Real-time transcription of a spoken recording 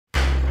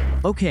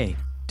Okay,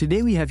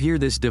 today we have here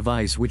this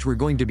device which we're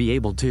going to be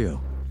able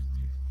to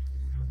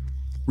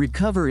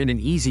recover in an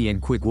easy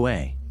and quick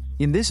way.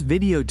 In this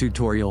video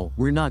tutorial,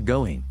 we're not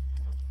going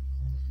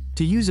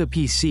to use a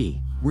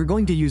PC, we're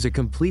going to use a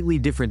completely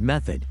different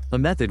method, a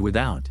method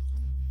without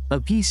a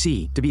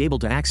PC to be able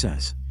to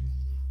access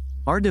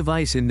our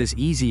device in this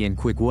easy and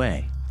quick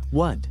way.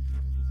 What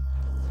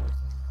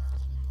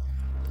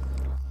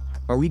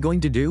are we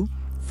going to do?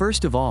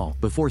 First of all,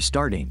 before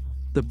starting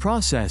the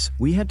process,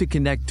 we have to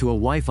connect to a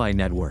Wi-Fi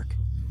network.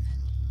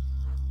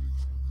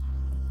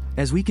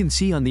 As we can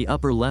see on the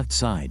upper left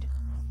side,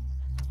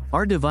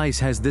 our device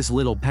has this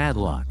little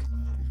padlock.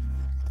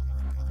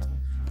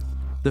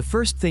 The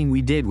first thing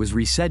we did was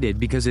reset it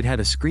because it had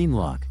a screen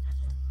lock.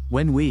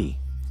 When we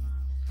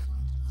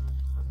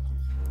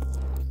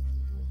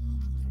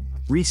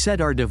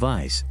reset our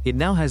device, it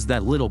now has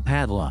that little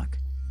padlock.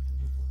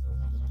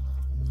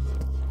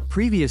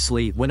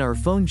 Previously, when our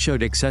phone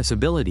showed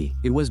accessibility,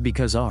 it was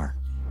because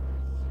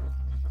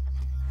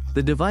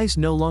the device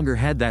no longer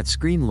had that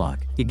screen lock,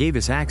 it gave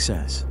us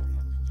access.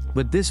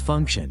 But this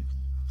function,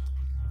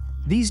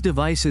 these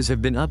devices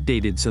have been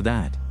updated so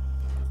that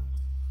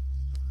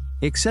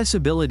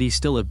accessibility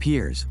still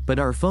appears, but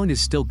our phone is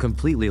still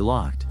completely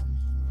locked.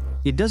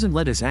 It doesn't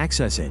let us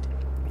access it.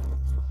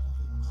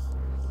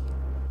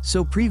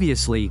 So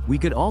previously, we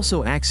could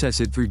also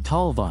access it through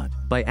Talvot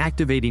by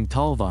activating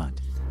Talvot,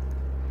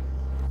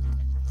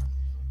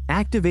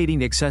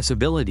 activating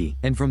accessibility,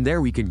 and from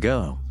there we could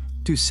go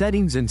to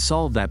settings and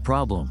solve that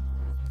problem.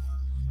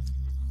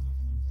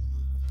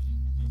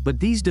 But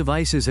these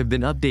devices have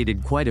been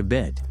updated quite a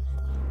bit.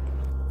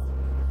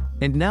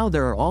 And now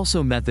there are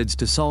also methods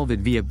to solve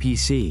it via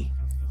PC.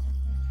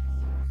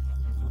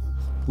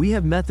 We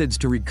have methods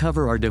to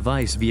recover our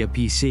device via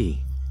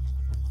PC.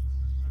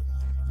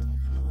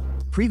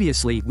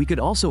 Previously, we could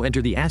also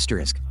enter the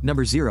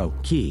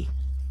 *0 key,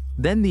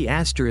 then the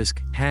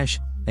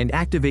 *# and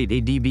activate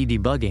ADB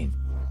debugging.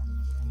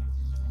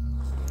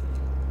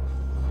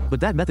 But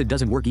that method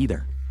doesn't work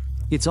either.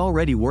 It's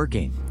already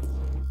working.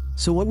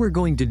 So what we're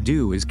going to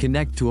do is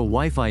connect to a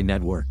Wi-Fi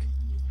network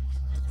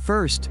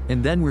first,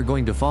 and then we're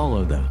going to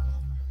follow the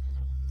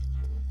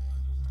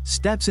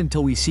steps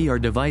until we see our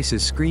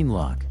device's screen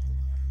lock.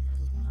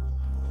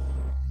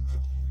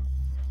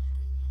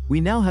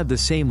 We now have the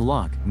same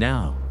lock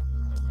now.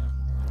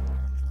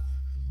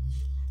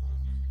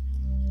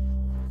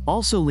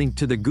 Also linked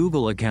to the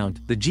Google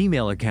account, the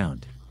Gmail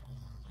account.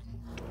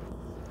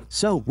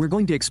 So, we're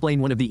going to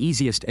explain one of the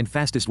easiest and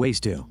fastest ways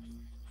to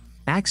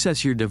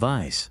access your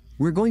device.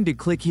 We're going to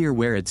click here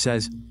where it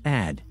says,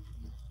 Add.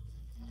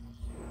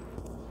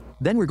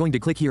 Then we're going to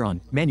click here on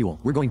Manual.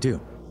 We're going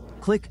to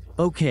click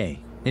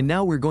OK. And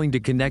now we're going to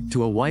connect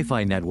to a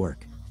Wi-Fi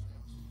network.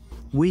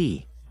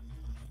 We're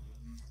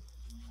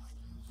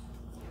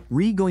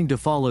going to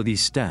follow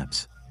these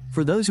steps.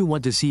 For those who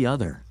want to see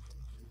other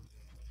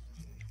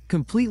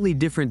completely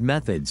different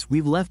methods,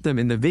 we've left them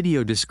in the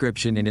video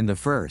description and in the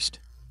first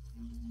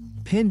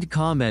pinned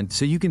comment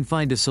so you can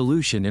find a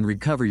solution and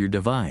recover your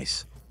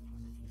device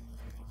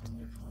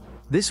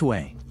this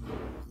way.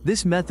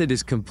 This method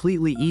is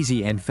completely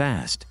easy and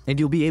fast, and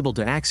you'll be able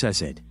to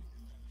access it.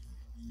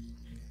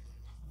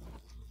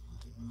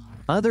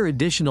 Other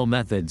additional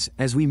methods,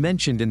 as we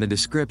mentioned in the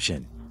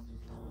description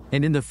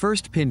and in the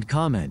first pinned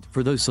comment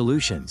for those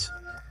solutions.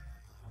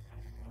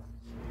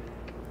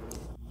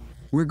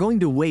 We're going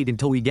to wait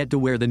until we get to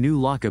where the new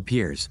lock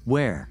appears,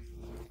 where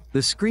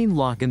the screen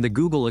lock and the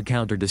Google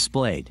account are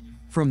displayed.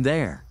 From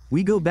there,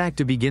 we go back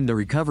to begin the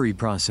recovery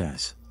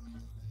process.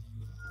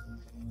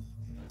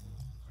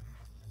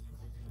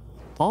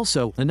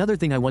 Also, another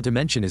thing I want to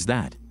mention is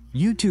that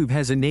YouTube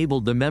has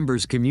enabled the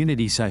members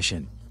community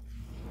session.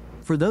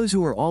 For those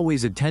who are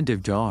always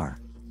attentive to our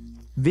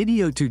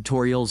video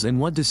tutorials and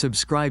want to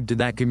subscribe to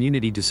that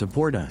community to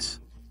support us.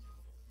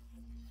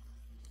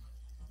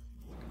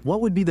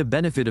 What would be the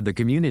benefit of the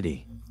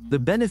community? The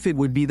benefit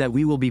would be that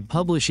we will be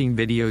publishing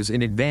videos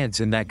in advance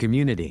in that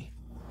community.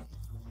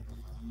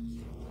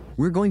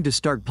 We're going to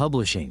start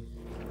publishing.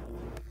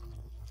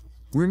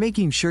 We're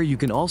making sure you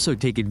can also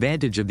take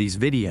advantage of these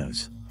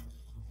videos.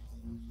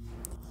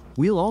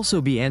 We'll also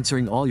be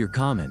answering all your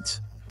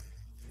comments.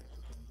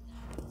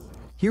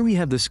 Here we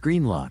have the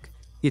screen lock.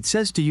 It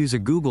says to use a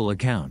Google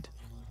account.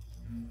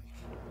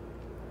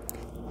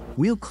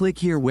 We'll click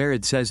here where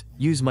it says,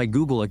 Use my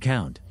Google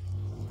account.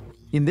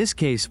 In this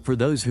case, for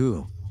those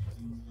who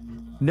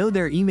know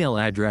their email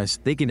address,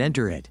 they can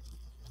enter it.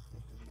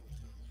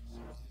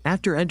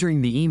 After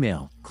entering the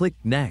email, click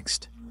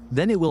Next.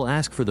 Then it will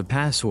ask for the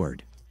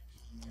password.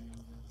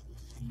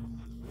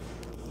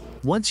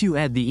 Once you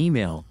add the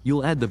email,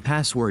 you'll add the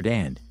password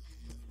and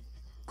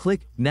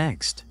click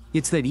Next.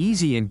 It's that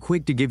easy and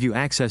quick to give you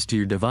access to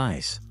your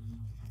device.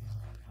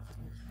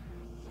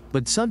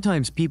 But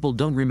sometimes people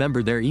don't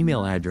remember their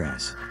email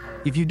address.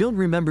 If you don't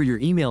remember your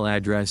email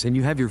address and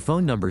you have your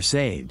phone number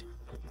saved,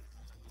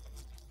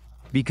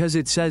 because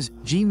it says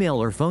Gmail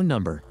or phone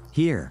number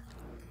here,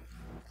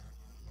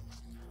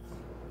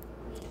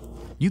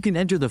 you can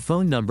enter the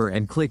phone number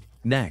and click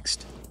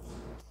Next.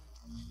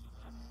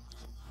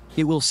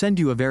 It will send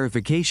you a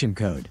verification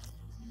code.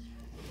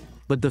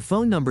 But the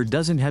phone number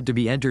doesn't have to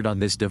be entered on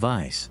this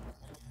device.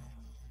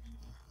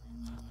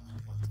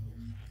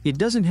 It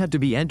doesn't have to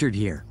be entered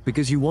here,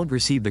 because you won't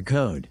receive the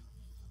code.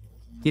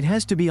 It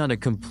has to be on a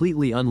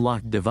completely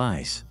unlocked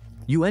device.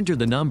 You enter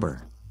the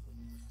number.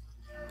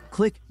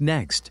 Click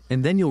Next,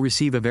 and then you'll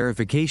receive a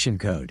verification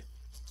code.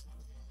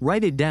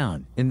 Write it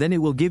down, and then it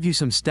will give you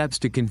some steps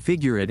to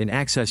configure it and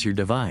access your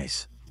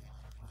device.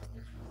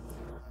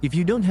 If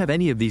you don't have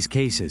any of these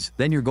cases,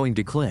 then you're going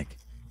to click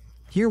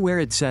here where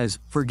it says,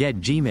 Forget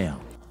Gmail.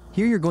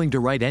 Here you're going to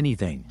write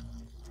anything.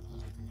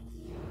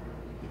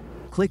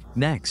 Click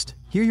Next.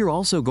 Here you're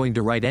also going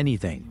to write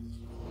anything.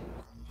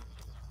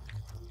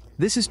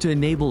 This is to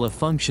enable a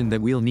function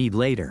that we'll need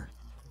later.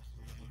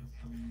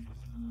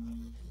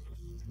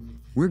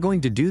 We're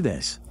going to do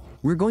this.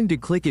 We're going to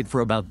click it for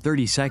about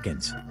 30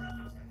 seconds.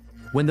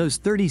 When those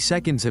 30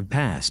 seconds have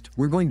passed,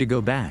 we're going to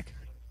go back.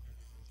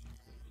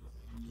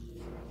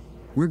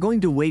 We're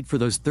going to wait for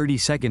those 30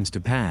 seconds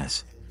to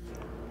pass.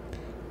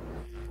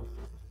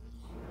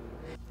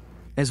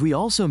 As we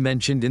also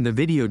mentioned in the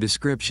video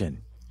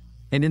description,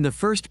 and in the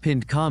first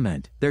pinned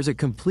comment, there's a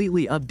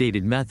completely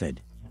updated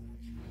method.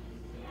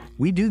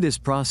 We do this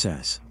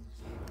process.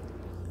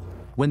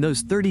 When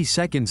those 30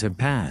 seconds have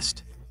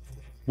passed,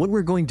 what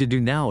we're going to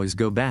do now is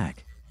go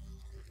back.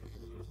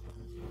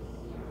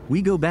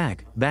 We go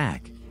back.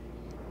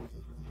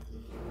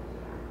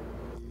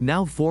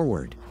 Now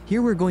forward.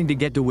 Here we're going to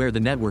get to where the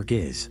network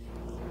is.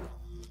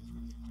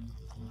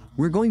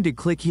 We're going to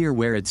click here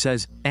where it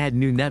says, Add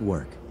New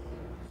Network.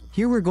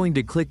 Here we're going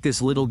to click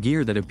this little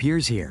gear that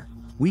appears here.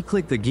 We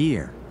click the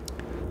gear.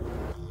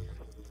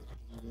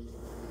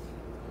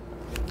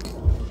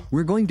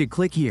 We're going to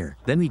click here,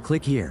 then we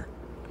click here.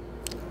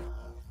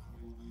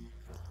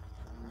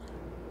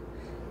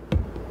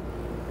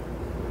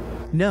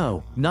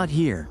 No, not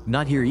here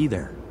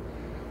either.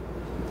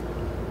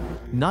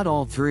 Not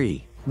all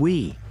three.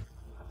 We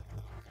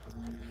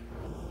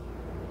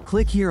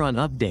click here on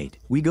Update,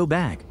 we go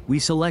back, we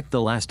select the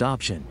last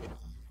option.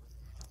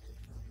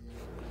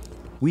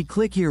 We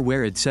click here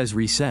where it says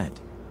Reset.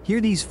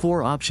 Here these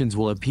four options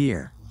will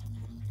appear.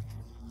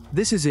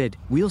 This is it,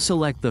 we'll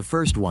select the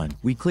first one,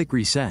 we click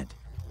Reset.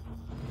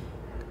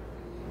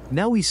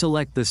 Now we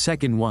select the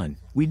second one,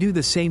 we do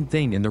the same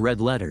thing in the red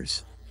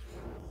letters.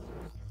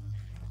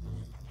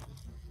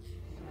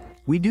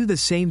 We do the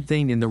same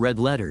thing in the red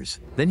letters,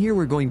 then here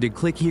we're going to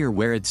click here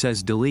where it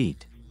says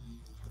Delete.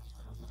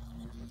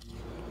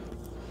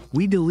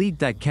 We delete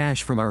that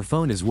cache from our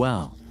phone as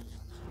well.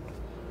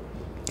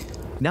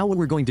 Now what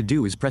we're going to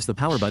do is press the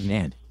power button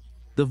and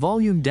the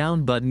volume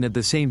down button at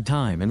the same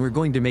time, and we're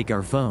going to make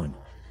our phone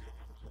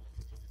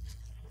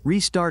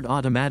restart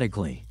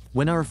automatically.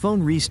 When our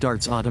phone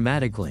restarts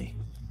automatically.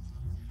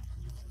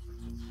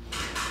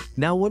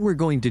 Now what we're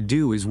going to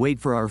do is wait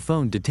for our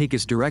phone to take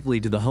us directly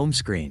to the home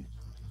screen.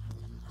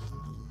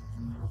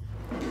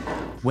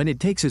 When it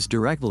takes us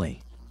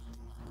directly,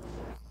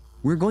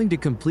 we're going to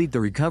complete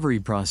the recovery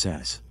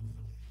process.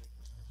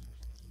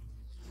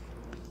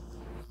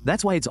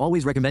 That's why it's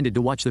always recommended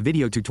to watch the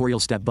video tutorial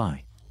step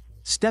by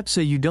step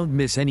so you don't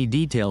miss any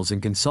details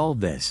and can solve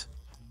this.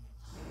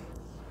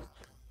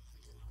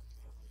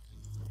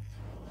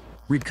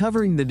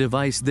 Recovering the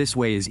device this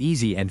way is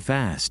easy and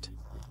fast.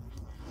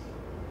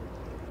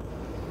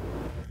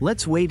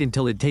 Let's wait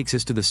until it takes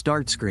us to the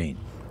start screen.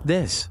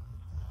 This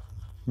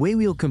way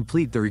we'll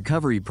complete the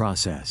recovery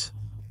process.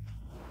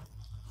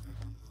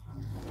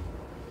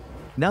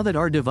 Now that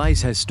our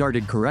device has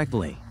started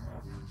correctly,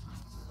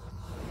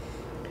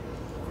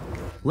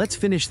 let's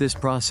finish this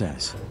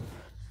process.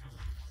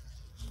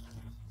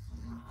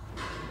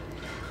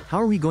 How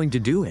are we going to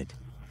do it?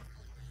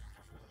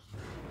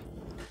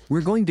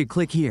 We're going to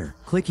click here,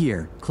 click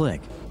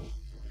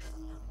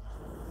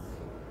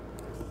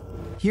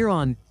here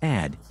on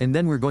Add, and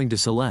then we're going to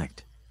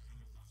select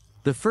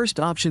the first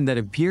option that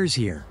appears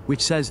here, which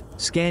says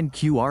Scan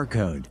QR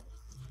code.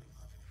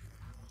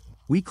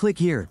 We click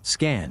here,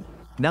 Scan.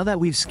 Now that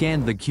we've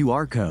scanned the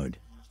QR code,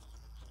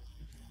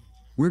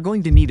 we're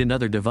going to need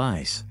another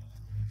device.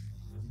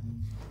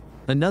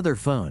 Another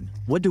phone.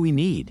 What do we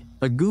need?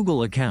 A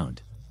Google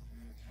account.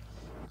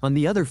 On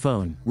the other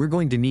phone, we're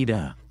going to need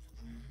a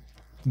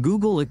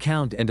Google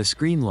account and a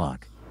screen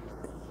lock.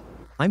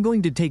 I'm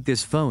going to take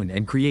this phone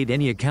and create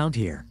any account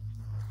here.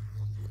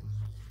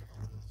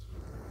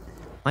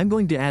 I'm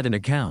going to add an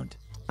account.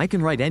 I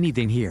can write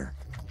anything here.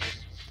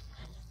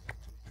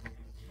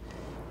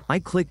 I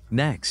click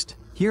Next.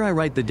 Here I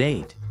write the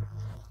date.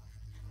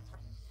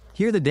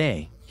 Here the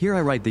day. Here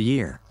I write the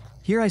year.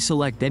 Here I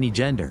select any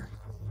gender.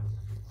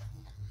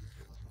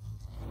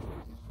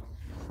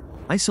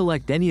 I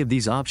select any of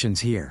these options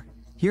here.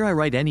 Here I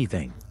write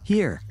anything.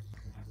 Here.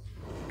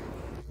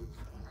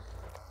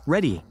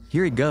 Ready,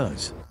 here it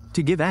goes.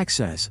 To give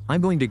access, I'm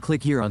going to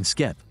click here on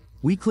Skip.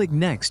 We click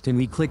Next and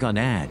we click on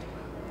Add.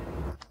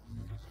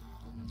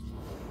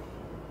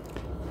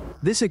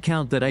 This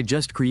account that I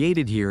just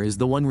created here is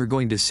the one we're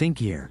going to sync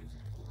here.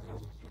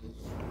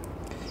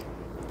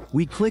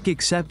 We click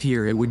Accept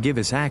here, it would give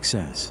us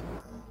access.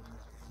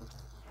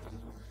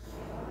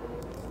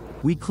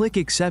 We click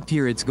accept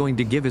here, it's going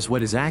to give us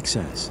what is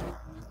access.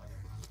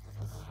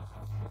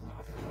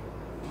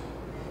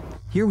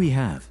 Here we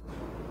have.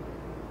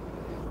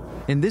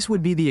 And this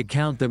would be the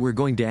account that we're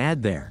going to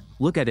add there.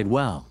 Look at it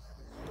well.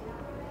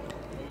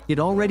 It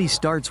already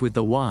starts with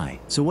the Y,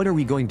 so what are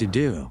we going to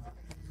do?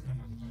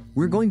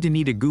 We're going to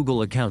need a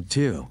Google account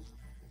too.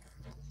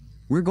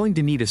 We're going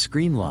to need a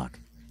screen lock.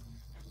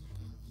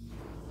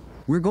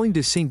 We're going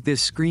to sync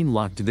this screen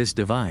lock to this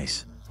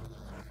device.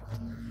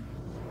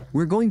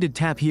 We're going to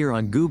tap here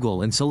on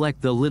Google and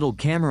select the little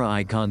camera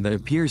icon that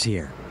appears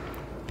here.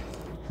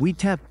 We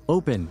tap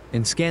open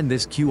and scan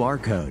this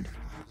QR code.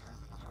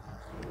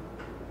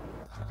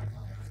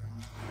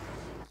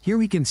 Here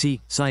we can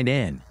see sign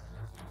in.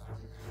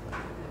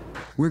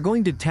 We're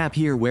going to tap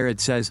here where it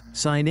says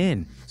sign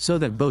in so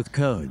that both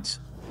codes,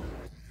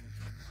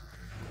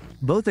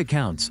 both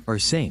accounts are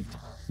synced.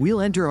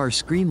 We'll enter our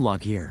screen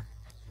lock here.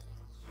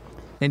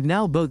 And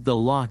now both the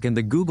lock and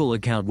the Google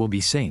account will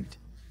be synced.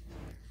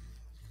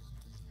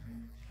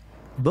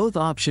 Both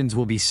options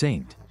will be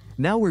synced.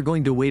 Now we're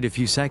going to wait a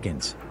few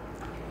seconds.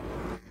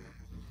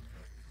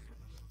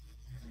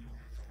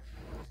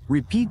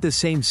 Repeat the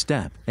same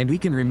step, and we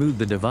can remove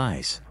the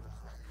device.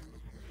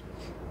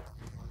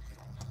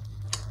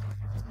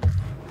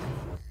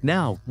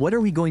 Now, what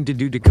are we going to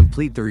do to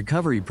complete the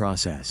recovery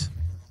process?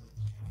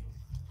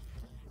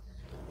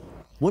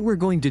 What we're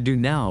going to do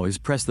now is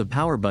press the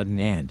power button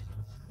and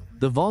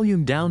the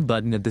volume down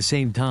button at the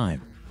same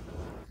time.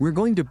 We're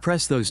going to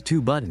press those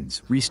two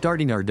buttons,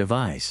 restarting our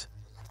device.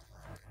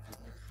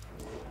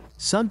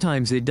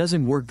 Sometimes it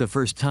doesn't work the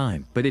first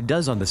time, but it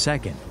does on the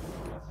second.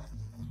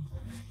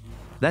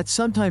 That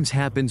sometimes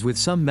happens with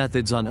some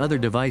methods on other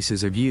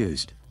devices I've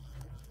used.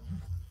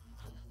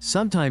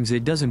 Sometimes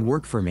it doesn't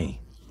work for me.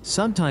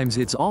 Sometimes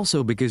it's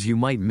also because you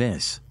might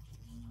miss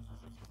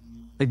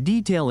a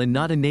detail and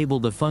not enable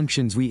the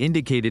functions we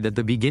indicated at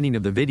the beginning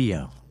of the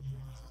video.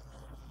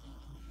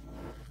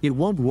 It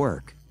won't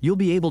work. You'll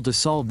be able to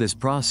solve this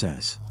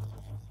process.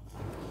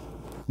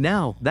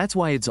 Now, that's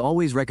why it's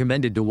always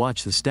recommended to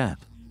watch the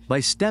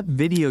step-by-step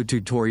video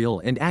tutorial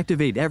and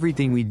activate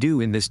everything we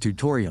do in this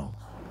tutorial.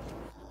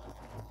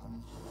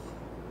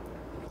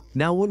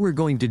 Now what we're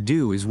going to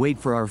do is wait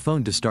for our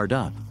phone to start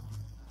up.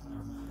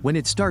 When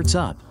it starts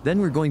up, then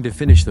we're going to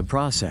finish the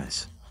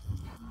process.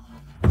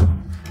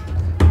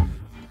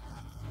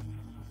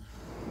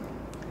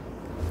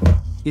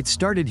 It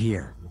started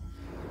here.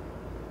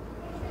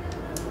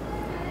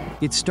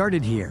 It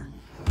started here.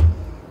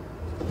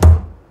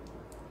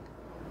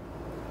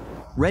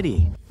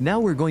 Ready. Now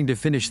we're going to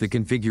finish the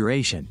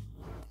configuration.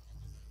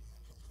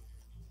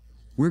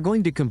 We're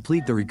going to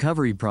complete the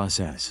recovery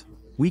process.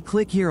 We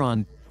click here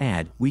on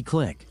Add, we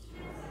click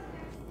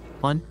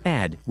on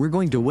Add, we're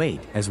going to wait,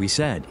 as we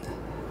said.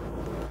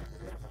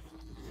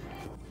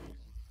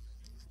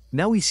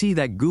 Now we see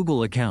that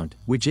Google account,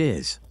 which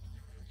is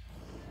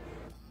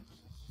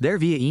there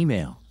via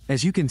email.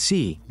 As you can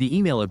see, the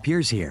email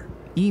appears here.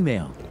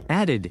 Email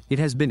added, it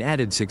has been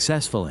added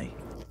successfully.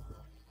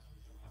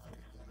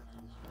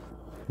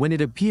 When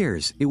it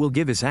appears, it will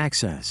give us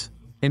access.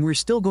 And we're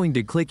still going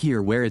to click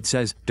here where it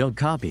says, don't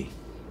copy.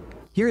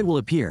 Here it will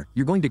appear,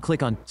 you're going to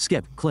click on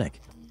skip, click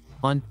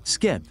on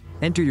skip,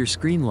 enter your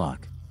screen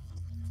lock.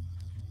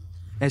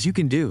 As you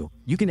can do,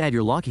 you can add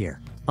your lock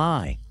here.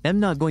 I am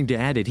not going to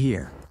add it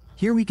here.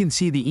 Here we can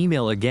see the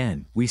email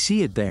again, we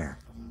see it there.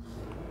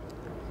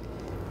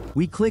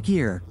 We click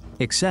here,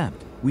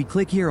 accept, we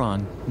click here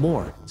on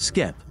more,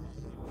 skip.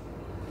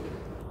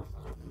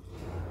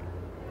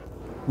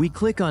 We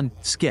click on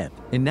skip,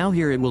 and now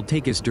here it will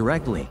take us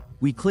directly.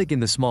 We click in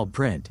the small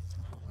print.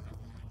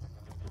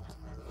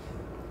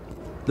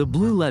 The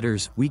blue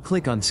letters, we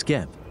click on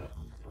skip.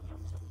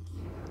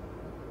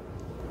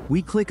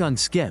 We click on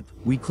skip,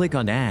 we click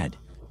on add.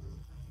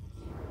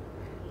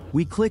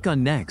 We click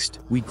on next,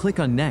 we click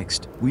on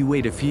next, we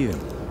wait a few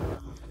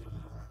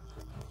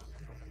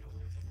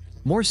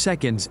more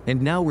seconds,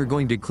 and now we're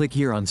going to click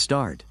here on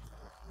start.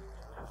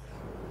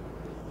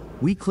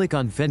 We click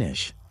on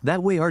finish.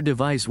 That way our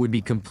device would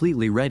be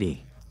completely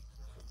ready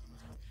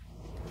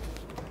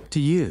to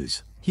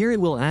use. Here it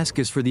will ask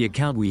us for the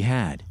account we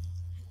had.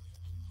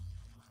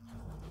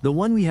 The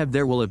one we have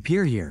there will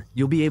appear here,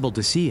 you'll be able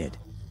to see it.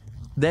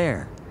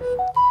 There.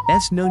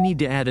 No need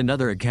to add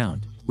another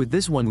account. With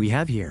this one we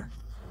have here,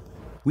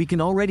 we can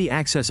already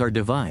access our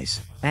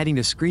device, adding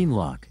a screen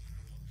lock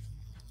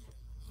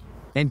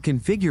and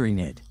configuring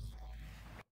it.